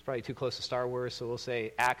 It's probably too close to Star Wars, so we'll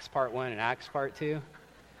say Acts part 1 and Acts part 2.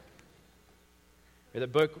 The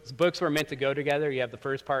books were meant to go together. You have the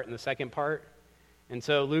first part and the second part. And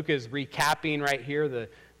so Luke is recapping right here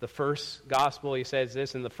the first gospel. He says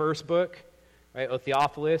this in the first book, right? O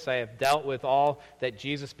Theophilus, I have dealt with all that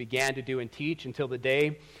Jesus began to do and teach until the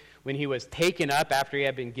day when he was taken up after he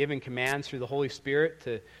had been given commands through the Holy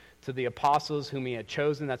Spirit to the apostles whom he had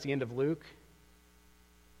chosen. That's the end of Luke.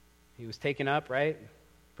 He was taken up, right?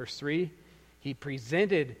 Verse 3, he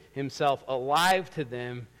presented himself alive to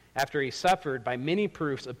them after he suffered by many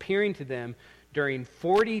proofs, appearing to them during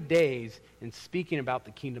 40 days and speaking about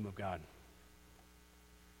the kingdom of God.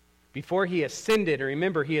 Before he ascended, and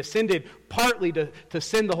remember, he ascended partly to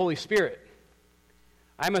send the Holy Spirit.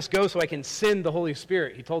 I must go so I can send the Holy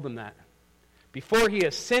Spirit. He told them that. Before he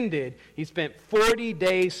ascended, he spent 40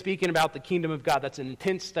 days speaking about the kingdom of God. That's an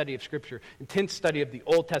intense study of Scripture, intense study of the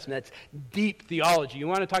Old Testament. That's deep theology. You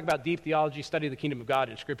want to talk about deep theology? Study the kingdom of God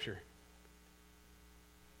in Scripture.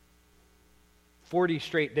 40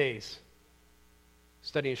 straight days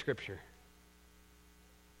studying Scripture.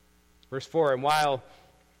 Verse 4, and while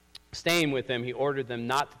staying with them, he ordered them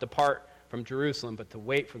not to depart from Jerusalem, but to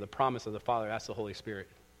wait for the promise of the Father. That's the Holy Spirit.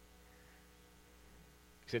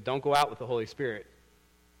 He said, don't go out with the Holy Spirit.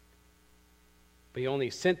 But he only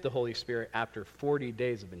sent the Holy Spirit after 40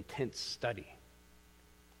 days of intense study.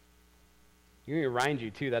 Let me remind you,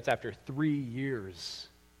 too, that's after 3 years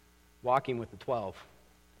walking with the 12,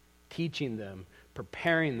 teaching them,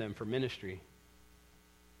 preparing them for ministry.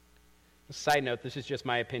 A side note, this is just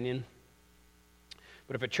my opinion.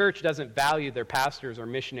 But if a church doesn't value their pastors or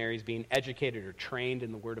missionaries being educated or trained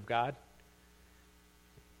in the Word of God,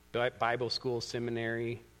 Bible school,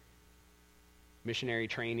 seminary, missionary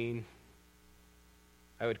training,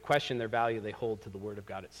 I would question their value they hold to the Word of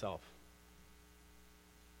God itself.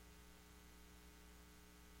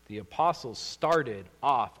 The apostles started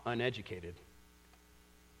off uneducated.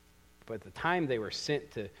 But at the time they were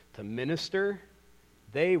sent to minister,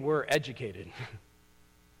 they were educated.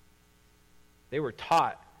 They were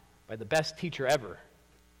taught by the best teacher ever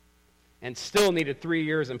and still needed 3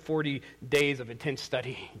 years and 40 days of intense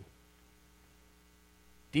study.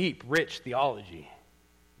 Deep, rich theology,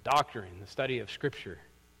 doctrine, the study of Scripture.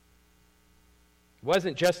 It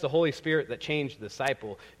wasn't just the Holy Spirit that changed the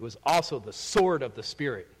disciple. It was also the sword of the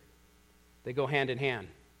Spirit. They go hand in hand.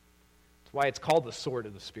 That's why it's called the sword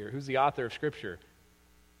of the Spirit. Who's the author of Scripture?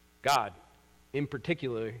 God. In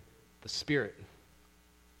particular, the Spirit.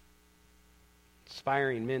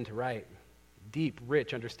 Inspiring men to write. Deep,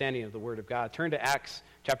 rich understanding of the Word of God. Turn to Acts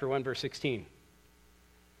chapter 1, verse 16.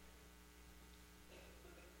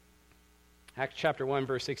 Acts chapter 1,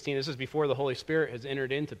 verse 16. This is before the Holy Spirit has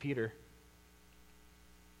entered into Peter.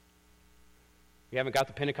 We haven't got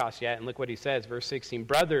to Pentecost yet, and look what he says, verse 16.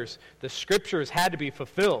 Brothers, the Scriptures had to be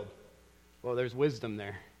fulfilled. Well, there's wisdom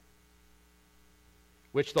there.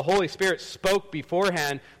 Which the Holy Spirit spoke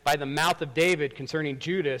beforehand by the mouth of David concerning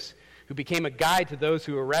Judas, who became a guide to those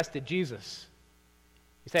who arrested Jesus.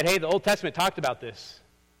 He said, hey, the Old Testament talked about this.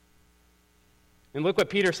 And look what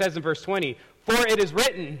Peter says in verse 20. For it is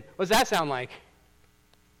written. What does that sound like?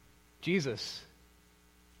 Jesus.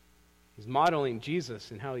 He's modeling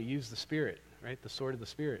Jesus and how he used the Spirit, right? The sword of the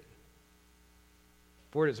Spirit.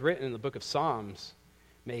 For it is written in the book of Psalms,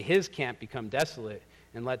 may his camp become desolate,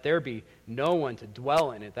 and let there be no one to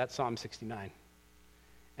dwell in it. That's Psalm 69.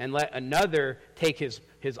 And let another take his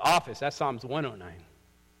office. That's Psalms 109.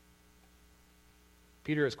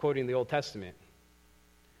 Peter is quoting the Old Testament.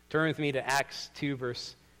 Turn with me to Acts 2,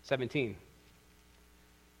 verse 17.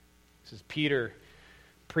 This is Peter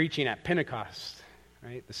preaching at Pentecost.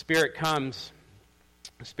 Right? The Spirit comes.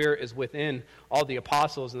 The Spirit is within all the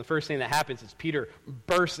apostles. And the first thing that happens is Peter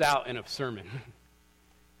bursts out in a sermon.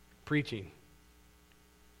 Preaching.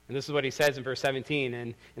 And this is what he says in verse 17.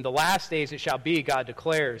 And in the last days it shall be, God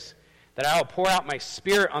declares, that I will pour out my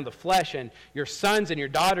Spirit on the flesh, and your sons and your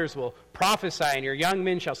daughters will prophesy, and your young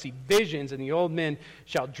men shall see visions, and the old men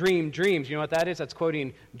shall dream dreams. You know what that is? That's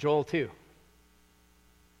quoting Joel 2.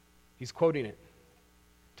 He's quoting it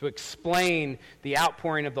to explain the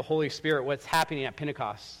outpouring of the Holy Spirit, what's happening at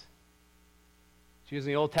Pentecost. He's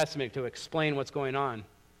using the Old Testament to explain what's going on.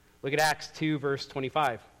 Look at Acts 2, verse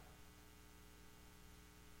 25.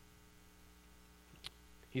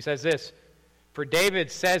 He says this, for David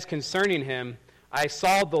says concerning him, I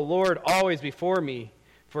saw the Lord always before me,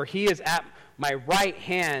 for he is at my right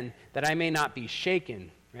hand that I may not be shaken.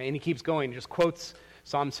 Right? And he keeps going. He just quotes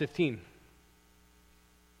Psalm 15.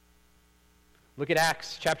 Look at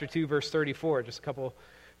Acts chapter 2, verse 34, just a couple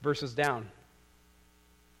verses down.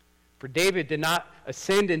 For David did not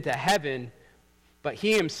ascend into heaven, but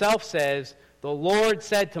he himself says, the Lord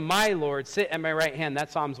said to my Lord, sit at my right hand.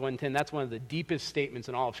 That's Psalms 110. That's one of the deepest statements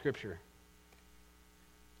in all of Scripture.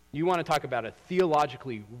 You want to talk about a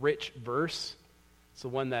theologically rich verse? It's the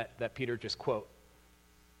one that Peter just quote.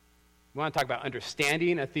 You want to talk about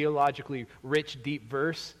understanding a theologically rich, deep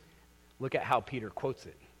verse? Look at how Peter quotes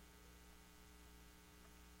it.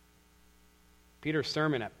 Peter's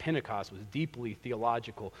sermon at Pentecost was deeply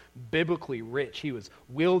theological, biblically rich. He was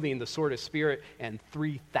wielding the sword of Spirit, and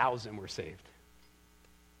 3,000 were saved.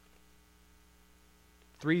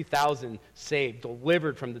 3,000 saved,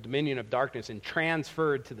 delivered from the dominion of darkness, and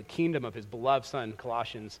transferred to the kingdom of his beloved Son,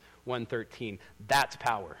 Colossians 1:13. That's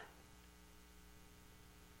power.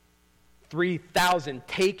 3,000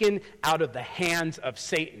 taken out of the hands of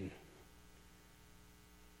Satan.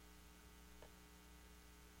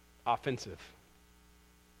 Offensive.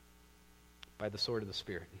 By the sword of the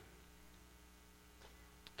Spirit.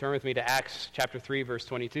 Turn with me to Acts chapter 3, verse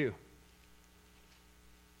 22.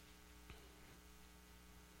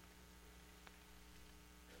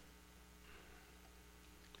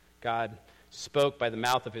 God spoke by the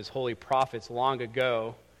mouth of his holy prophets long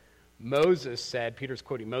ago. Moses said, Peter's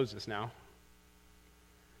quoting Moses now,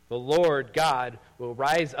 "The Lord God will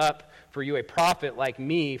rise up for you a prophet like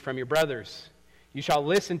me from your brothers. You shall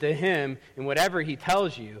listen to him in whatever he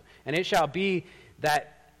tells you, and it shall be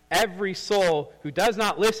that every soul who does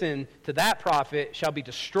not listen to that prophet shall be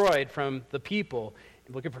destroyed from the people."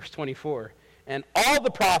 Look at verse 24. "And all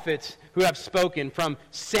the prophets who have spoken from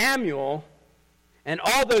Samuel and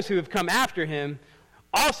all those who have come after him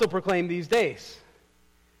also proclaim these days."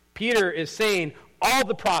 Peter is saying all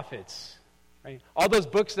the prophets, right? All those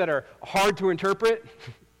books that are hard to interpret,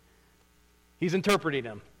 he's interpreting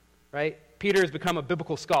them, right? Peter has become a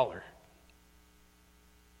biblical scholar.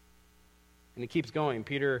 And he keeps going.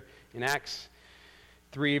 Peter, in Acts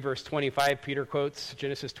 3, verse 25, Peter quotes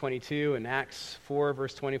Genesis 22. In Acts 4,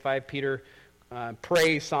 verse 25, Peter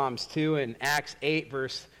prays Psalms 2. In Acts 8,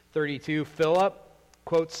 verse 32, Philip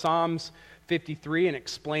quotes Psalms 53 and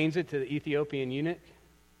explains it to the Ethiopian eunuch.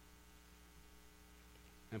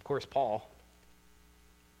 And of course, Paul.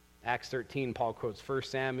 Acts 13, Paul quotes 1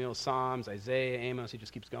 Samuel, Psalms, Isaiah, Amos. He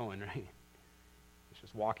just keeps going, right? It's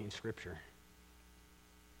just walking Scripture.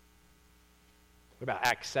 What about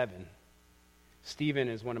Acts 7? Stephen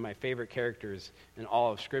is one of my favorite characters in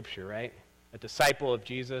all of Scripture, right? A disciple of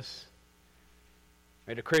Jesus,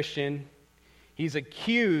 right? A Christian. He's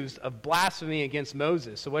accused of blasphemy against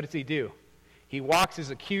Moses. So what does he do? He walks his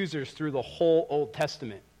accusers through the whole Old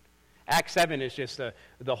Testament. Acts 7 is just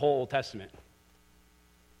the whole Old Testament.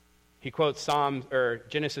 He quotes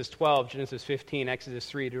Genesis 12, Genesis 15, Exodus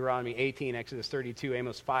 3, Deuteronomy 18, Exodus 32,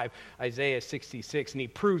 Amos 5, Isaiah 66, and he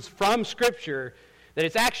proves from Scripture that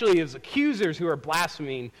it's actually his accusers who are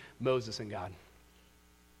blaspheming Moses and God.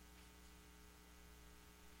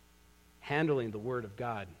 Handling the Word of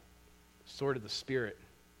God, sword of the Spirit,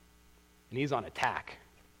 and he's on attack.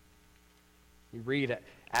 You read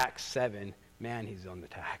Acts 7, man, he's on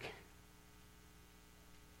attack.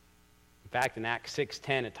 In fact, in Acts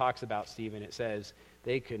 6:10, it talks about Stephen. It says,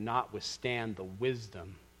 they could not withstand the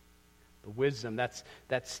wisdom. The wisdom, that's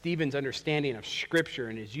Stephen's understanding of Scripture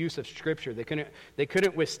and his use of Scripture. They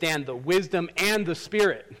couldn't withstand the wisdom and the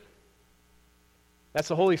Spirit. That's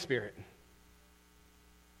the Holy Spirit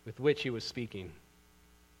with which he was speaking.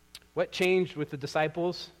 What changed with the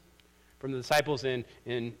disciples? From the disciples in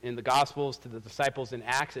the Gospels to the disciples in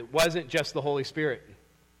Acts, it wasn't just the Holy Spirit.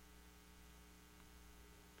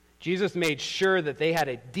 Jesus made sure that they had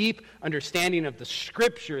a deep understanding of the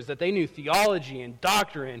Scriptures, that they knew theology and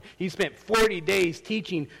doctrine. He spent 40 days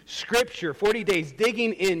teaching Scripture, 40 days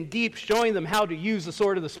digging in deep, showing them how to use the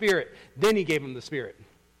sword of the Spirit. Then he gave them the Spirit.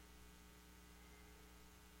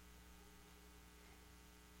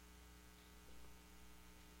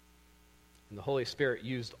 And the Holy Spirit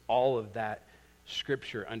used all of that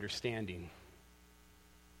Scripture understanding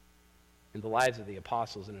in the lives of the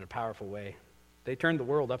apostles in a powerful way. They turned the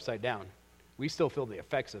world upside down. We still feel the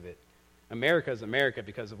effects of it. America is America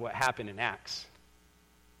because of what happened in Acts.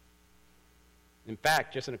 In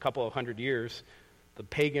fact, just in a couple of hundred years, the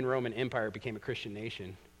pagan Roman Empire became a Christian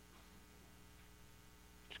nation.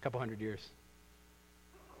 Just a couple hundred years.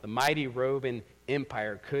 The mighty Roman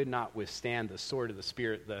Empire could not withstand the sword of the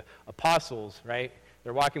Spirit. The apostles, right?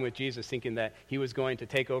 They're walking with Jesus thinking that he was going to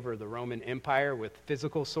take over the Roman Empire with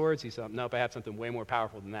physical swords. He said, nope, I have something way more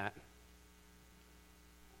powerful than that.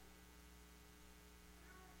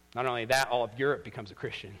 Not only that, all of Europe becomes a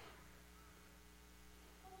Christian.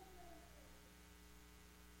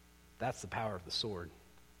 That's the power of the sword.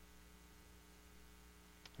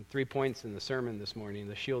 And 3 points in the sermon this morning: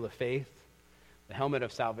 the shield of faith, the helmet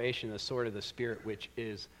of salvation, the sword of the Spirit, which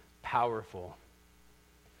is powerful.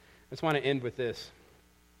 I just want to end with this.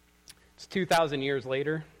 It's 2,000 years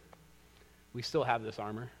later. We still have this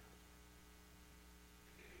armor.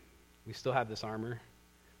 We still have this armor.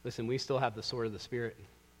 Listen, we still have the sword of the Spirit. In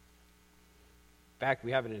fact,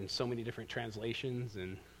 we have it in so many different translations,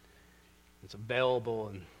 and it's available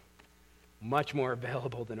and much more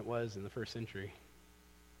available than it was in the first century.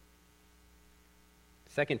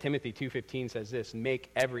 2 Timothy 2:15 says this, make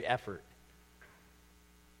every effort.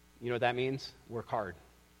 You know what that means? Work hard.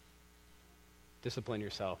 Discipline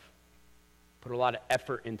yourself. Put a lot of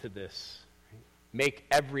effort into this. Make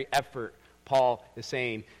every effort, Paul is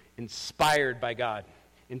saying, inspired by God,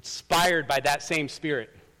 inspired by that same Spirit.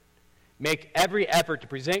 Make every effort to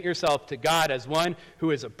present yourself to God as one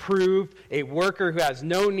who is approved, a worker who has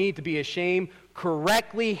no need to be ashamed,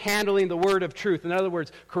 correctly handling the word of truth. In other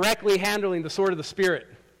words, correctly handling the sword of the Spirit.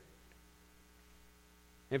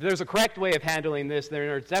 If there's a correct way of handling this,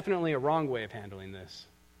 there's definitely a wrong way of handling this.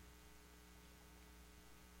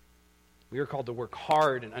 We are called to work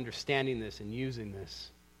hard in understanding this and using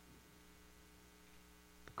this.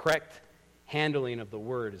 The correct handling of the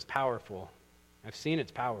word is powerful. I've seen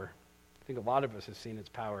its power. I think a lot of us have seen its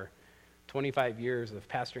power. 25 years of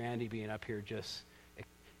Pastor Andy being up here just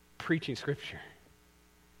preaching Scripture.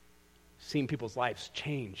 Seeing people's lives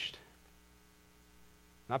changed.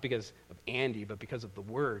 Not because of Andy, but because of the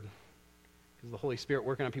Word. Because of the Holy Spirit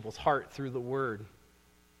working on people's heart through the Word.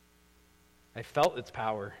 I felt its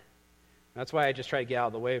power. That's why I just try to get out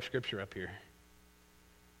of the way of Scripture up here.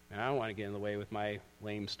 And I don't want to get in the way with my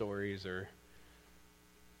lame stories or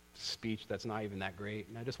speech that's not even that great.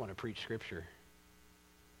 And I just want to preach Scripture.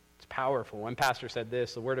 It's powerful. One pastor said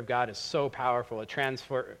this, the Word of God is so powerful, it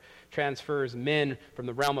transfers men from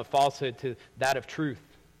the realm of falsehood to that of truth,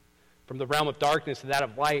 from the realm of darkness to that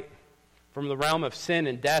of light, from the realm of sin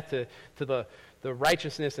and death to the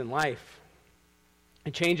righteousness and life.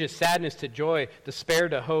 It changes sadness to joy, despair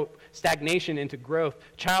to hope, stagnation into growth,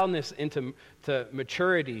 childness into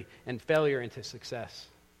maturity, and failure into success.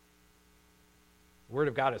 The Word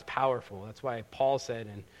of God is powerful. That's why Paul said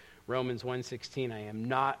in Romans 1:16, I am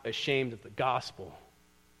not ashamed of the gospel.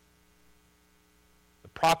 The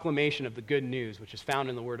proclamation of the good news, which is found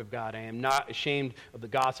in the Word of God. I am not ashamed of the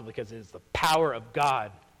gospel because it is the power of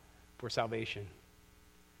God for salvation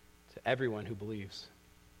to everyone who believes.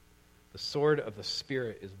 The sword of the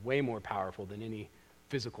Spirit is way more powerful than any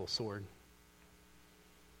physical sword.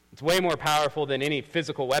 It's way more powerful than any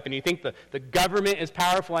physical weapon. You think the government is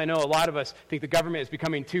powerful? I know a lot of us think the government is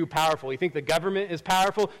becoming too powerful. You think the government is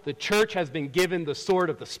powerful? The church has been given the sword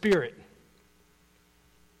of the Spirit.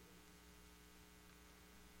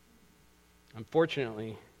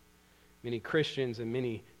 Unfortunately, many Christians and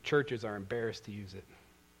many churches are embarrassed to use it.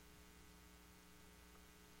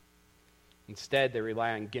 Instead, they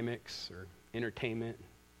rely on gimmicks or entertainment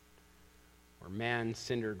or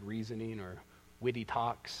man-centered reasoning or witty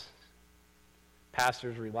talks.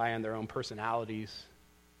 Pastors rely on their own personalities,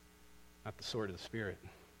 not the sword of the Spirit.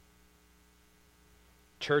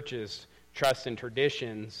 Churches trust in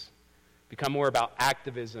traditions, become more about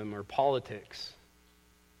activism or politics.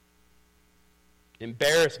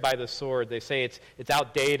 Embarrassed by the sword, they say it's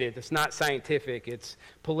outdated, it's not scientific, it's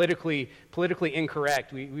politically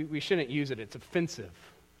incorrect. We shouldn't use it, it's offensive.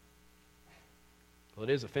 Well,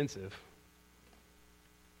 it is offensive.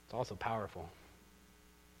 It's also powerful.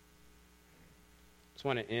 I just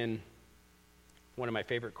want to end one of my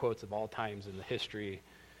favorite quotes of all times in the history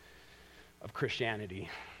of Christianity.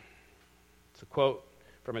 It's a quote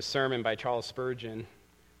from a sermon by Charles Spurgeon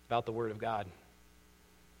about the Word of God.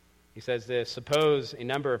 He says this, suppose a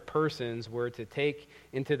number of persons were to take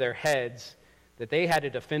into their heads that they had to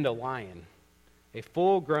defend a lion, a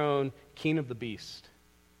full-grown king of the beast.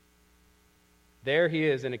 There he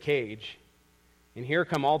is in a cage, and here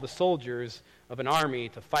come all the soldiers of an army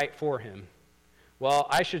to fight for him. Well,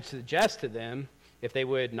 I should suggest to them, if they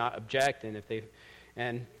would not object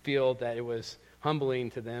and feel that it was humbling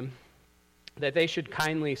to them, that they should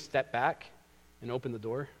kindly step back and open the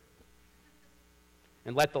door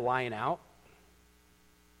and let the lion out.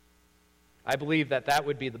 I believe that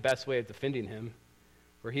would be the best way of defending him,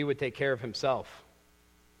 where he would take care of himself.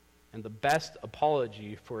 And the best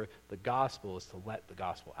apology for the gospel is to let the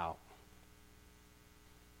gospel out.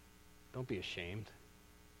 Don't be ashamed.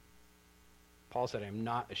 Paul said, I am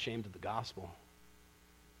not ashamed of the gospel,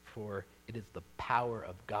 for it is the power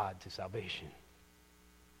of God to salvation.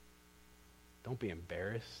 Don't be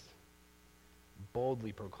embarrassed.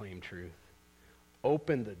 Boldly proclaim truth.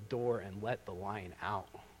 Open the door and let the lion out.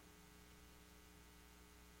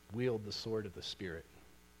 Wield the sword of the Spirit.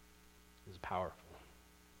 It is powerful.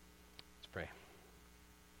 Let's pray.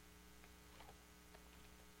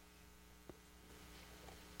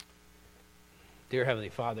 Dear Heavenly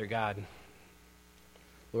Father, God,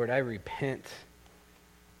 Lord, I repent.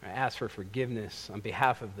 I ask for forgiveness on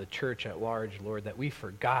behalf of the church at large, Lord, that we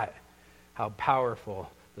forgot how powerful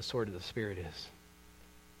the sword of the Spirit is.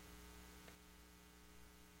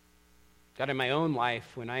 God, in my own life,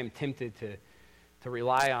 when I am tempted to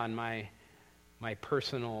rely on my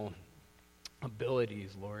personal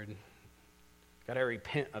abilities, Lord, God, I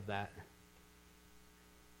repent of that.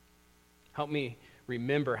 Help me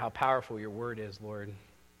remember how powerful your word is, Lord,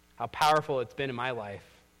 how powerful it's been in my life.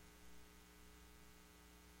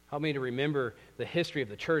 Help me to remember the history of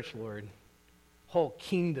the church, Lord, whole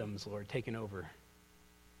kingdoms, Lord, taken over.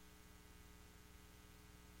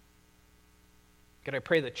 God, I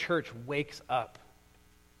pray the church wakes up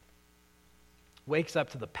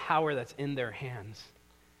to the power that's in their hands,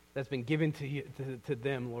 that's been given to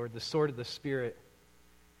them, Lord, the sword of the Spirit.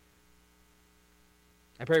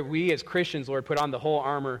 I pray we as Christians, Lord, put on the whole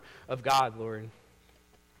armor of God, Lord.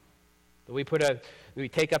 That we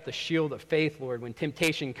take up the shield of faith, Lord. When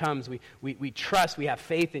temptation comes, we trust, we have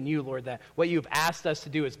faith in you, Lord, that what you've asked us to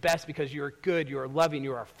do is best because you are good, you are loving,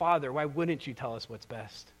 you are our Father. Why wouldn't you tell us what's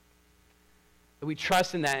best? That we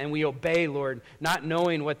trust in that and we obey, Lord, not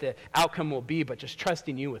knowing what the outcome will be, but just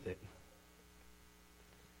trusting you with it.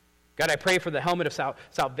 God, I pray for the helmet of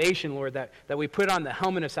salvation, Lord, that we put on the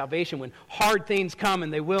helmet of salvation when hard things come,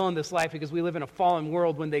 and they will in this life because we live in a fallen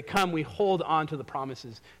world. When they come, we hold on to the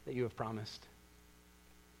promises that you have promised.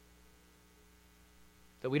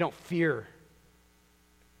 That we don't fear.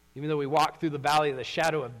 Even though we walk through the valley of the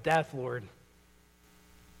shadow of death, Lord,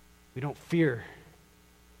 we don't fear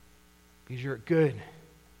because you're good.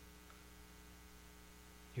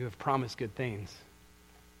 You have promised good things.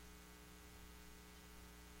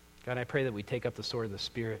 God, I pray that we take up the sword of the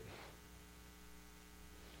Spirit.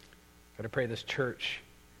 God, I pray this church,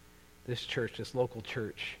 this local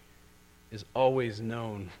church, is always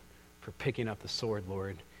known for picking up the sword,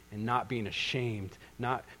 Lord, and not being ashamed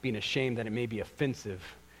that it may be offensive,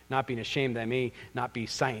 not being ashamed that it may not be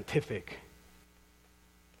scientific.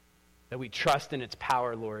 That we trust in its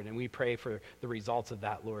power, Lord, and we pray for the results of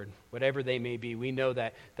that, Lord. Whatever they may be, we know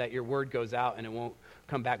that your word goes out and it won't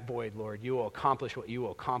come back void, Lord. You will accomplish what you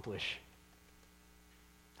will accomplish.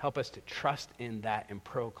 Help us to trust in that and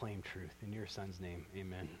proclaim truth. In your Son's name,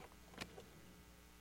 amen.